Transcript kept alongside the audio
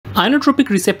Ionotropic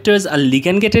receptors are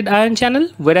ligand-gated ion channel,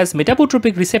 whereas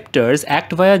metabotropic receptors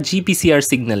act via GPCR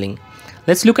signaling.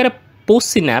 Let's look at a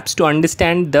postsynapse to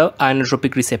understand the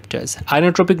ionotropic receptors.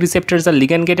 Ionotropic receptors are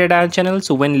ligand-gated ion channel,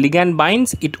 so when ligand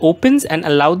binds, it opens and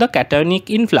allow the cationic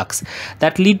influx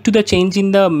that lead to the change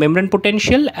in the membrane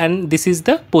potential, and this is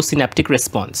the postsynaptic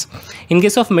response. In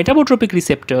case of metabotropic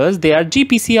receptors, they are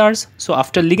GPCRs, so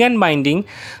after ligand binding,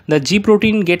 the G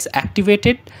protein gets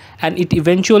activated and it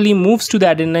eventually moves to the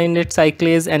adenylate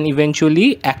cyclase and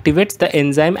eventually activates the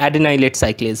enzyme adenylate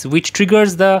cyclase, which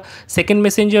triggers the second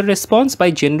messenger response by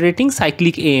generating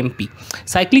cyclic AMP.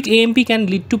 Cyclic AMP can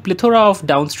lead to plethora of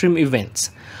downstream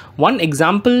events. One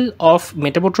example of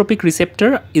metabotropic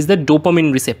receptor is the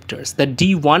dopamine receptors. The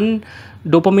D1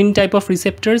 dopamine type of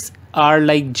receptors are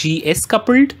like GS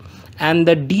coupled, and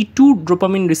the D2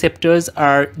 dopamine receptors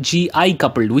are GI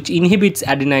coupled, which inhibits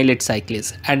adenylate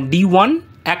cyclase, and D1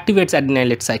 activates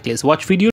adenylate cyclase. Watch video